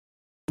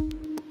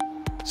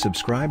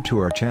Subscribe to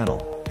our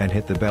channel, and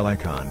hit the bell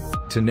icon,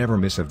 to never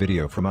miss a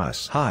video from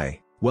us.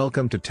 Hi,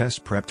 welcome to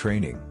Test Prep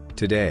Training.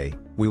 Today,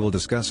 we will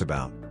discuss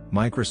about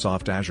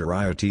Microsoft Azure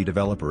IoT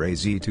Developer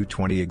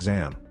AZ-220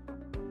 exam.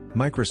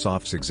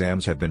 Microsoft's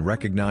exams have been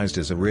recognized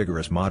as a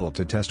rigorous model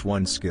to test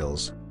one's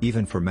skills,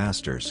 even for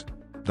masters.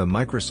 The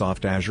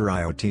Microsoft Azure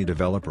IoT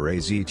Developer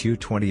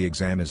AZ-220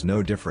 exam is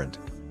no different.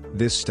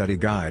 This study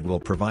guide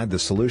will provide the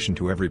solution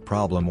to every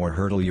problem or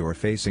hurdle you are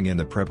facing in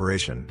the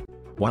preparation.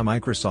 Why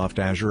Microsoft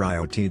Azure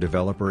IoT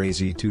Developer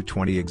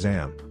AZ-220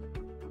 exam?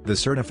 The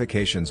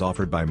certifications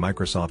offered by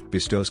Microsoft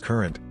bestows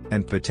current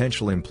and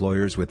potential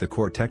employers with the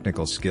core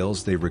technical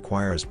skills they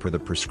require as per the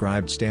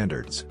prescribed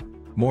standards.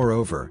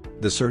 Moreover,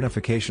 the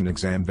certification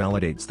exam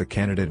validates the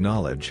candidate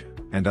knowledge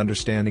and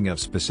understanding of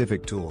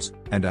specific tools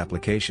and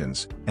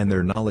applications, and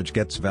their knowledge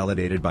gets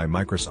validated by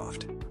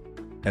Microsoft.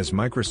 As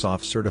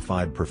Microsoft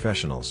certified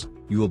professionals,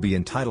 you will be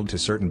entitled to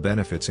certain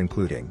benefits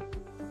including: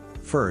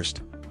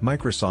 first,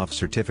 Microsoft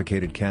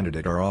certificated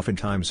candidates are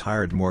oftentimes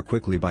hired more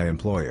quickly by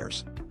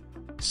employers.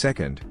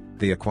 Second,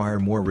 they acquire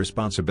more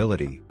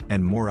responsibility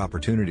and more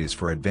opportunities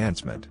for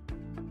advancement.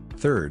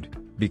 Third,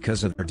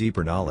 because of their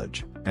deeper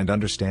knowledge and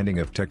understanding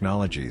of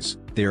technologies,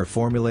 they are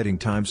formulating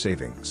time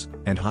savings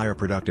and higher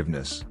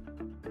productiveness.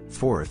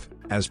 Fourth,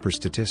 as per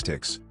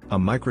statistics, a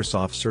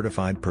Microsoft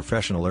certified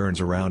professional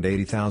earns around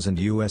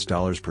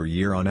 $80,000 per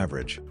year on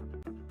average.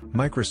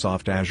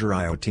 Microsoft Azure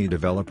IoT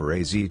Developer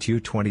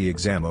AZ-220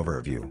 exam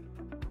overview.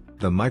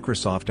 The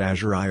Microsoft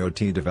Azure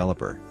IoT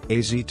Developer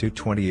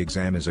AZ-220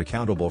 exam is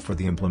accountable for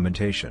the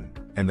implementation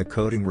and the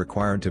coding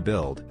required to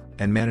build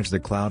and manage the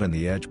cloud and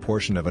the edge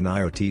portion of an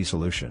IoT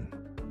solution.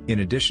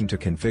 In addition to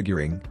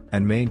configuring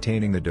and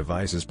maintaining the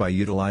devices by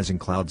utilizing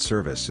cloud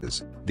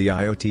services, the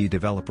IoT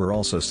developer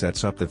also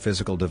sets up the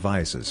physical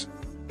devices.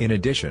 In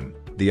addition,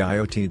 the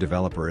IoT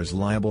developer is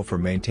liable for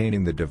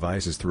maintaining the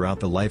devices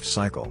throughout the life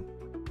cycle.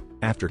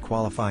 After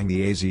qualifying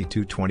the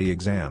AZ-220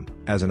 exam,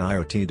 as an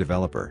IoT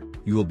developer,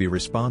 you will be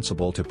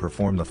responsible to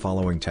perform the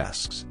following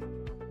tasks.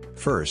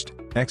 First,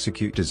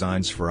 execute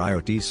designs for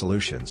IoT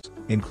solutions,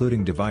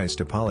 including device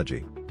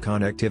topology,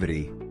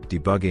 connectivity,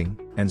 debugging,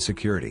 and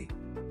security.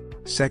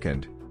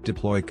 Second,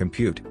 deploy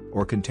compute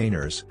or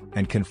containers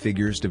and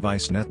configures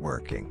device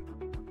networking.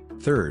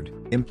 Third,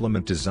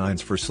 implement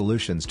designs for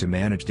solutions to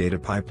manage data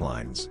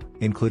pipelines,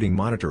 including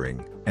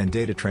monitoring and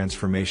data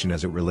transformation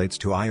as it relates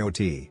to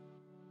IoT.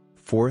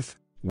 Fourth,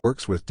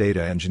 works with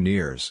data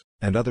engineers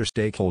and other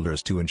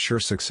stakeholders to ensure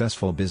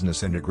successful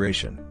business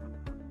integration.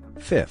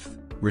 Fifth,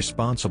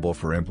 responsible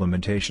for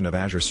implementation of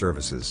Azure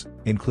services,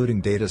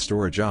 including data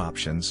storage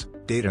options,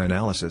 data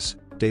analysis,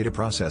 data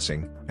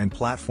processing, and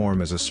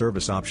platform as a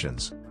service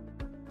options.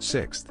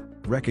 Sixth,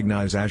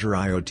 recognize Azure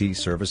IoT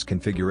service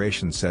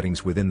configuration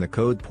settings within the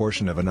code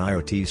portion of an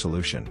IoT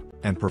solution,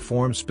 and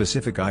perform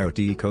specific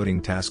IoT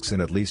coding tasks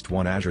in at least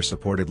one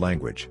Azure-supported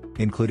language,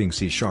 including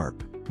C#,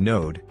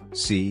 Node,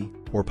 C,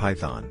 or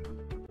Python.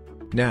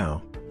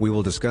 Now, we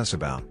will discuss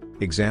about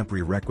exam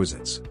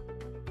prerequisites.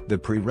 The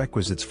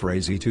prerequisites for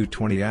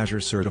AZ-220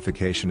 Azure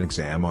certification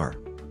exam are: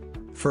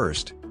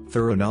 first,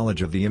 thorough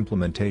knowledge of the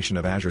implementation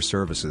of Azure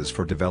services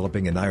for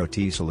developing an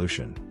IoT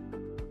solution.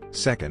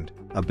 Second,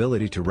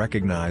 ability to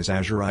recognize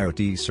Azure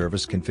IoT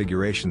service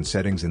configuration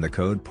settings in the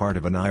code part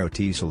of an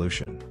IoT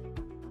solution.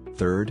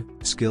 Third,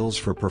 skills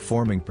for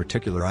performing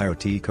particular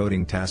IoT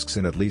coding tasks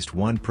in at least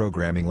one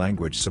programming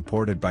language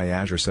supported by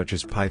Azure such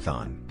as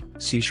Python,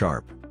 C#,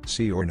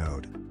 C or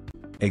Node.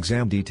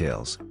 Exam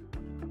details.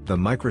 The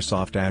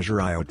Microsoft Azure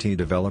IoT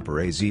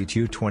Developer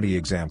AZ-220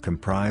 exam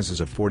comprises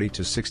of 40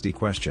 to 60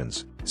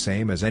 questions,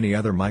 same as any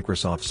other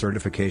Microsoft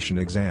certification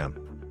exam.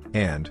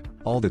 And,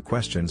 all the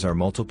questions are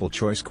multiple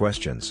choice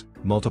questions,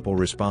 multiple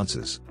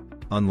responses.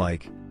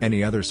 Unlike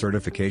any other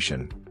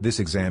certification, this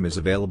exam is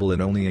available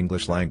in only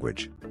English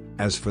language.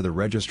 As for the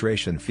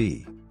registration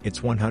fee,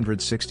 it's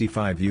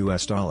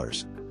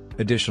 $165.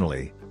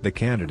 Additionally, the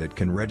candidate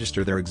can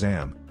register their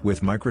exam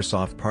with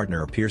Microsoft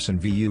partner Pearson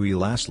VUE.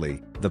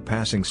 Lastly, the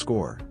passing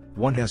score.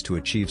 One has to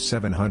achieve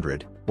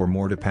 700 or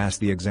more to pass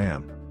the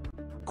exam.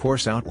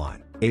 Course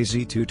outline,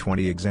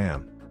 AZ-220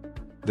 exam.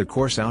 The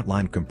course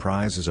outline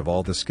comprises of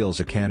all the skills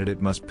a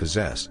candidate must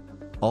possess.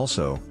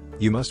 Also,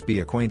 you must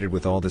be acquainted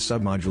with all the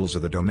submodules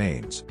of the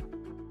domains.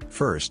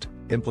 First,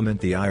 implement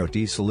the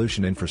IoT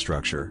solution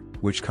infrastructure,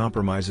 which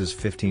comprises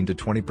 15 to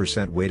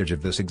 20% weightage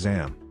of this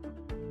exam.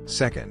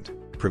 Second,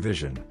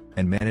 provision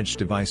and manage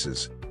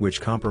devices,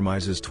 which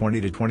comprises 20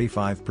 to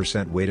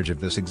 25% weightage of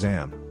this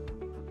exam.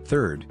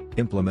 Third,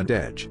 implement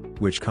edge,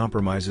 which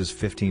comprises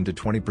 15 to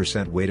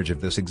 20% weightage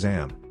of this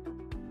exam.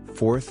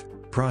 Fourth,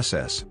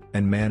 process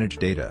and manage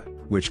data,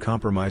 which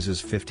comprises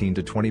 15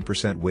 to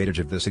 20% weightage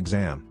of this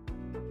exam.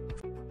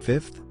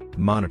 Fifth,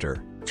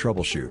 monitor,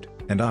 troubleshoot,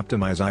 and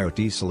optimize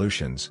IoT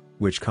solutions,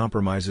 which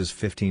comprises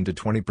 15 to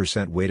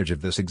 20% weightage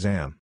of this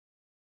exam.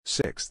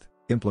 Sixth,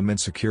 implement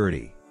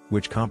security,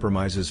 which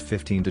comprises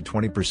 15 to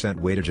 20%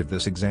 weightage of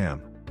this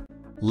exam.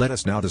 Let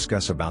us now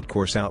discuss about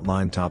course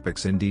outline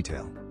topics in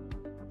detail.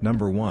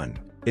 Number 1.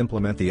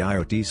 Implement the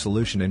IoT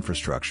solution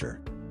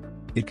infrastructure.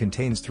 It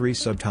contains 3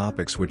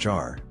 subtopics which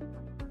are: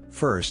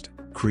 first,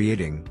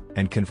 creating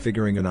and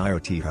configuring an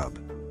IoT hub.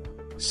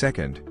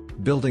 Second,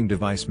 building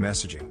device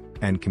messaging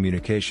and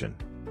communication.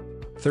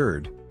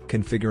 Third,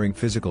 configuring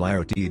physical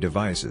IoT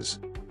devices.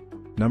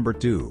 Number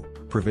 2,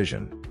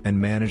 provision and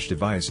manage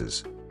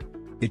devices.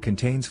 It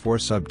contains 4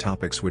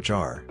 subtopics which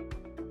are: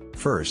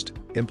 first,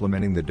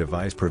 implementing the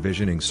device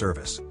provisioning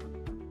service.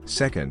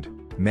 Second,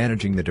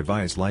 managing the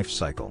device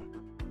lifecycle.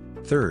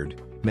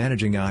 Third,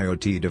 managing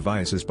IoT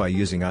devices by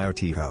using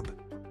IoT Hub.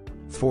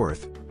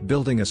 Fourth,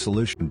 building a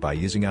solution by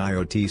using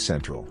IoT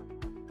Central.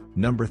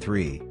 Number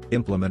 3,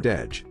 implement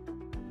Edge.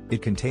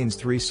 It contains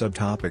 3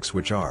 subtopics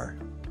which are: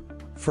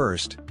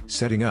 first,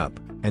 setting up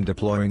and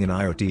deploying an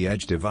IoT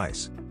Edge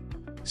device.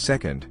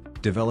 Second,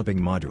 developing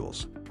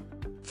modules.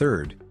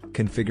 Third,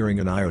 configuring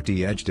an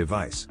IoT Edge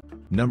device.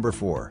 Number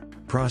 4,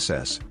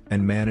 process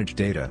and manage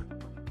data.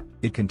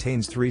 It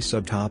contains 3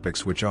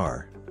 subtopics which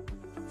are: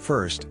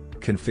 first,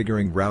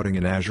 configuring routing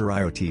in Azure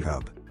IoT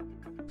Hub.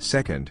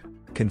 Second,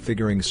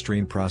 configuring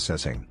stream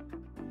processing.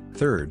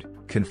 Third,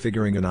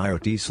 configuring an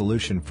IoT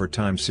solution for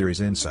time series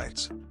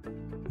insights.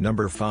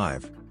 Number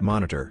 5,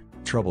 monitor,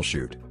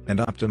 troubleshoot, and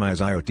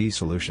optimize IoT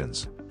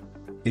solutions.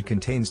 It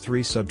contains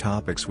 3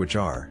 subtopics which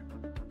are: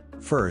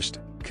 first,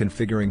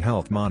 configuring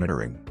health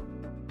monitoring.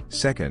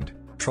 Second,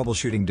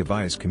 troubleshooting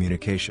device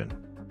communication.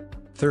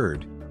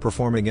 Third,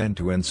 performing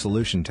end-to-end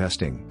solution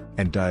testing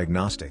and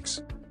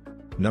diagnostics.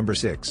 Number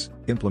 6,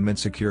 implement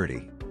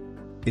security.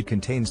 It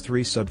contains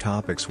 3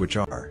 subtopics which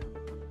are: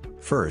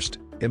 first,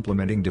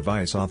 implementing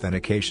device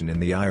authentication in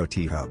the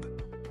IoT Hub.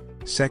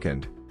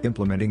 Second,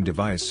 implementing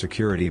device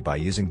security by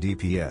using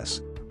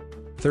DPS.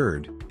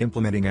 Third,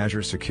 implementing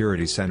Azure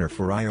Security Center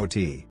for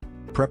IoT.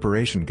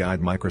 Preparation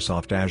Guide: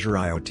 Microsoft Azure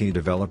IoT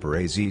Developer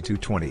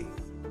AZ-220.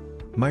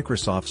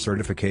 Microsoft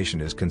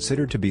certification is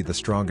considered to be the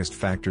strongest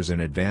factors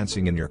in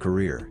advancing in your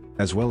career,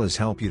 as well as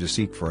help you to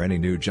seek for any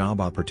new job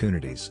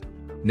opportunities.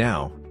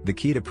 Now, the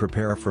key to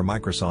prepare for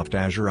Microsoft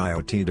Azure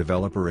IoT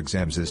Developer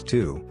exams is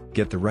to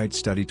get the right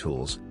study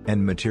tools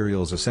and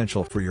materials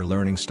essential for your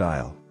learning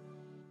style.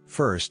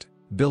 First,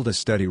 build a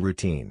study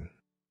routine.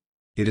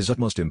 It is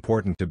utmost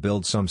important to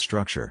build some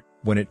structure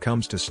when it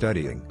comes to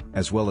studying,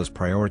 as well as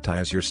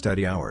prioritize your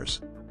study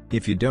hours.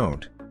 If you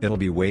don't, it'll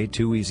be way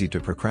too easy to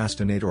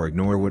procrastinate or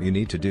ignore what you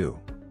need to do.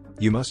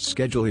 You must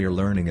schedule your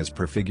learning as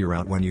per figure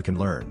out when you can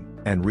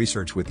learn, and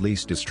research with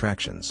least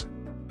distractions.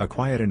 A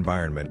quiet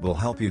environment will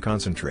help you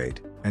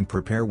concentrate and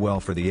prepare well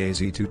for the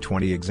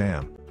AZ-220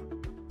 exam.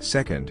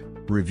 Second,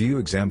 review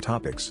exam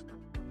topics.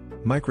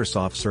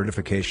 Microsoft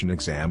certification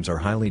exams are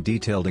highly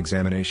detailed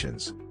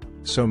examinations.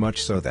 So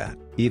much so that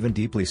even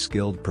deeply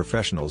skilled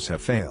professionals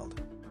have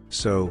failed.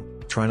 So,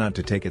 try not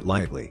to take it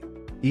lightly.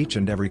 Each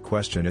and every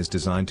question is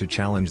designed to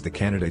challenge the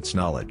candidate's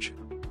knowledge.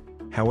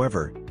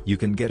 However, you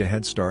can get a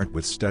head start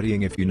with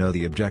studying if you know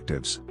the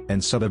objectives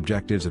and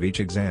sub-objectives of each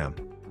exam.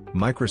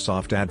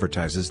 Microsoft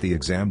advertises the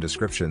exam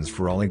descriptions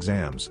for all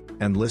exams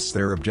and lists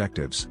their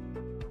objectives.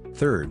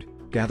 Third,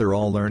 gather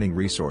all learning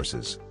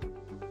resources.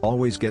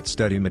 Always get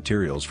study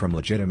materials from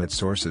legitimate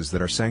sources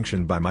that are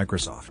sanctioned by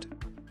Microsoft.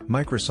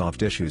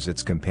 Microsoft issues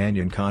its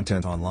companion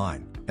content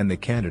online, and the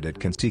candidate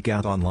can seek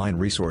out online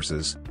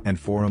resources and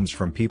forums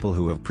from people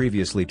who have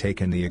previously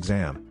taken the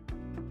exam.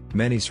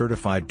 Many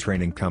certified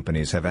training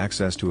companies have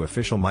access to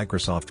official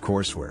Microsoft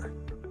courseware.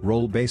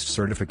 Role-based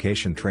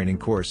certification training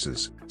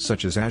courses,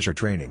 such as Azure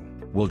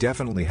Training, will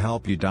definitely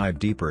help you dive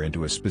deeper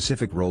into a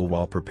specific role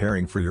while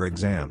preparing for your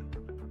exam.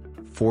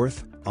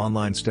 Fourth,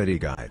 online study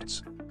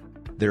guides.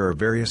 There are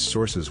various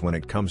sources when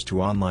it comes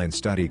to online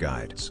study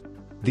guides.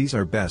 These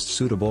are best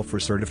suitable for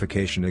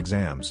certification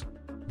exams.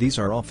 These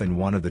are often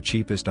one of the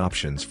cheapest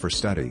options for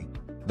study.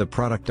 The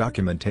product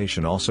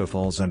documentation also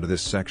falls under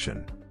this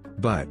section.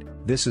 But,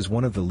 this is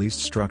one of the least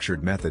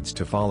structured methods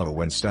to follow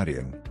when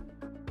studying.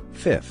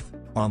 Fifth,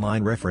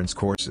 online reference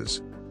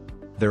courses.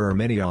 There are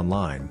many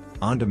online,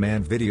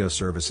 on-demand video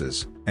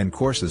services, and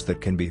courses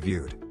that can be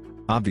viewed.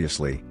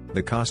 Obviously,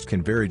 the cost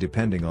can vary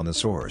depending on the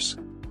source.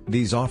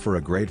 These offer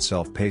a great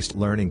self-paced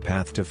learning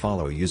path to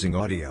follow using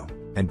audio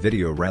and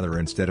video rather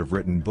instead of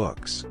written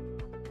books.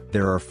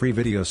 There are free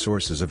video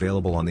sources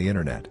available on the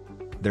internet.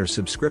 Their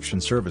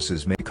subscription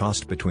services may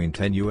cost between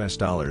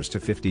 $10 to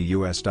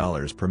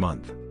 $50 per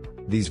month.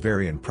 These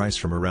vary in price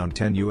from around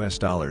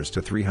 $10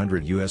 to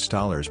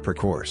 $300 per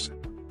course.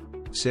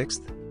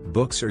 Sixth,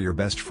 books are your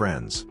best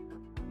friends.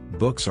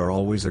 Books are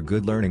always a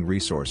good learning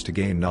resource to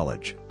gain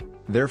knowledge.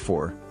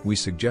 Therefore, we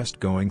suggest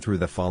going through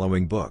the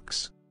following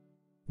books.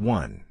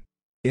 1.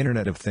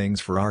 Internet of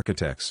Things for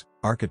Architects,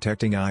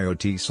 Architecting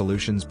IoT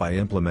Solutions by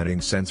Implementing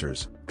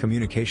Sensors,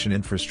 Communication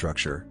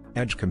Infrastructure,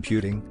 Edge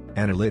Computing,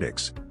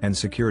 Analytics, and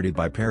Security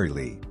by Perry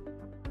Lee.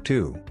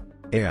 2.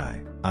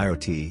 AI,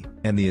 IoT,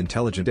 and the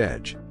Intelligent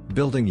Edge,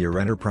 Building Your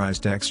Enterprise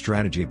Tech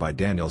Strategy by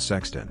Daniel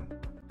Sexton.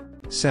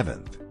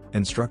 7th,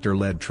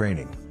 Instructor-Led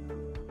Training.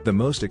 The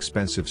most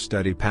expensive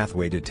study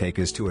pathway to take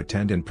is to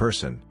attend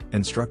in-person,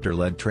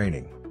 instructor-led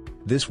training.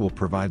 This will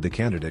provide the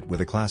candidate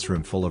with a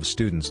classroom full of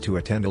students to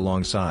attend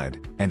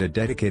alongside, and a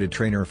dedicated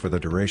trainer for the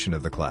duration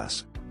of the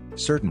class.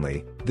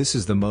 Certainly, this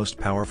is the most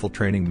powerful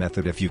training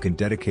method if you can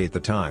dedicate the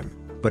time,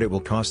 but it will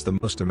cost the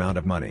most amount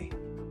of money.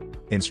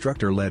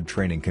 Instructor-led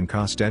training can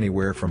cost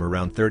anywhere from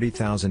around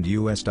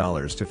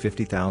 $30,000 to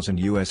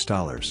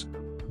 $50,000.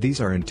 These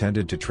are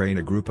intended to train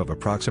a group of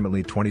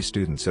approximately 20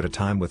 students at a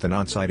time with an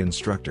on-site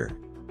instructor.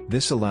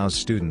 This allows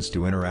students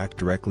to interact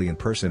directly in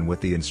person with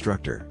the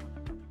instructor.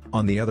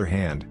 On the other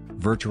hand,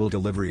 virtual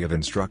delivery of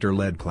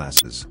instructor-led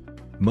classes,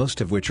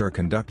 most of which are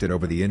conducted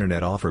over the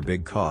internet, offer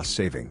big cost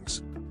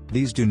savings.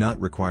 These do not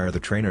require the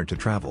trainer to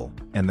travel,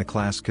 and the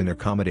class can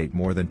accommodate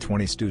more than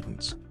 20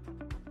 students.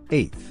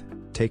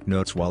 8th, take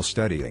notes while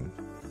studying.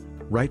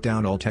 Write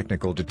down all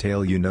technical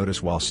detail you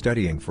notice while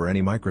studying for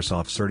any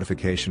Microsoft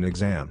certification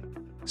exam.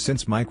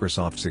 Since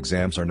Microsoft's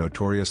exams are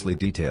notoriously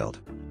detailed,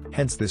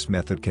 hence this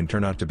method can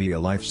turn out to be a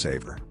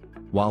lifesaver.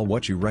 While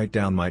what you write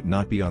down might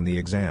not be on the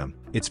exam,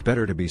 it's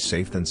better to be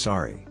safe than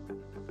sorry.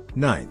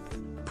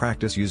 9th,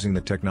 practice using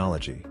the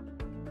technology.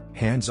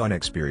 Hands-on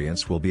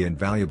experience will be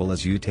invaluable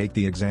as you take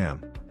the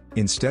exam.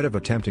 Instead of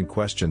attempting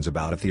questions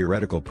about a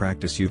theoretical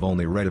practice you've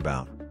only read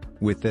about.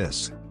 With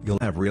this, you'll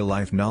have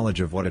real-life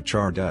knowledge of what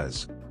HR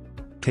does.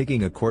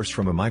 Taking a course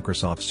from a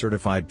Microsoft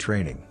certified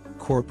training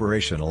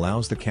corporation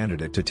allows the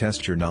candidate to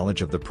test your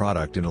knowledge of the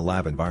product in a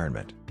lab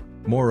environment.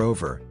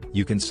 Moreover,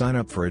 you can sign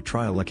up for a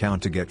trial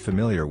account to get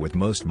familiar with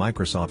most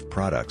Microsoft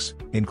products,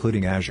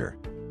 including Azure.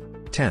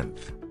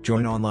 10th,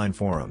 join online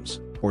forums,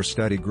 or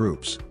study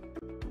groups.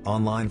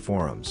 Online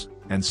forums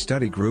and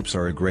study groups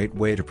are a great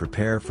way to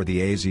prepare for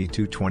the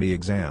AZ-220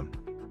 exam.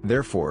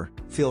 Therefore,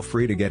 feel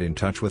free to get in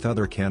touch with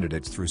other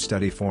candidates through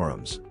study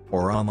forums,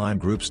 or online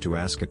groups to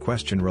ask a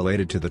question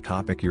related to the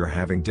topic you're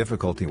having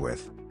difficulty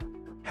with.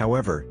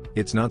 However,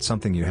 it's not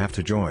something you have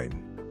to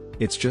join.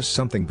 It's just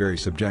something very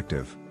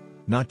subjective.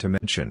 Not to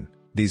mention,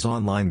 these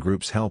online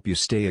groups help you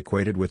stay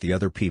acquainted with the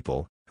other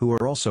people, who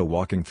are also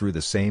walking through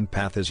the same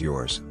path as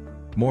yours.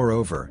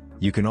 Moreover,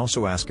 you can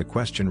also ask a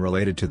question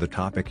related to the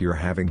topic you're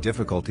having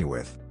difficulty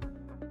with.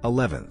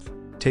 11th,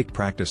 take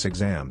practice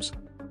exams.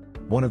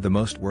 One of the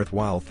most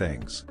worthwhile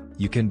things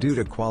you can do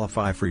to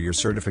qualify for your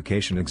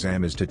certification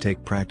exam is to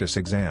take practice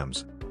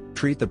exams.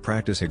 Treat the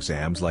practice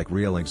exams like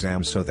real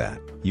exams so that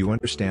you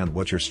understand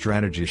what your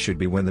strategy should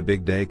be when the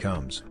big day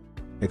comes.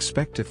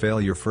 Expect to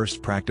fail your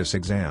first practice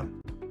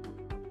exam.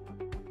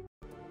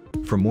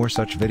 For more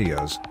such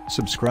videos,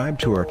 subscribe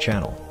to our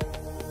channel.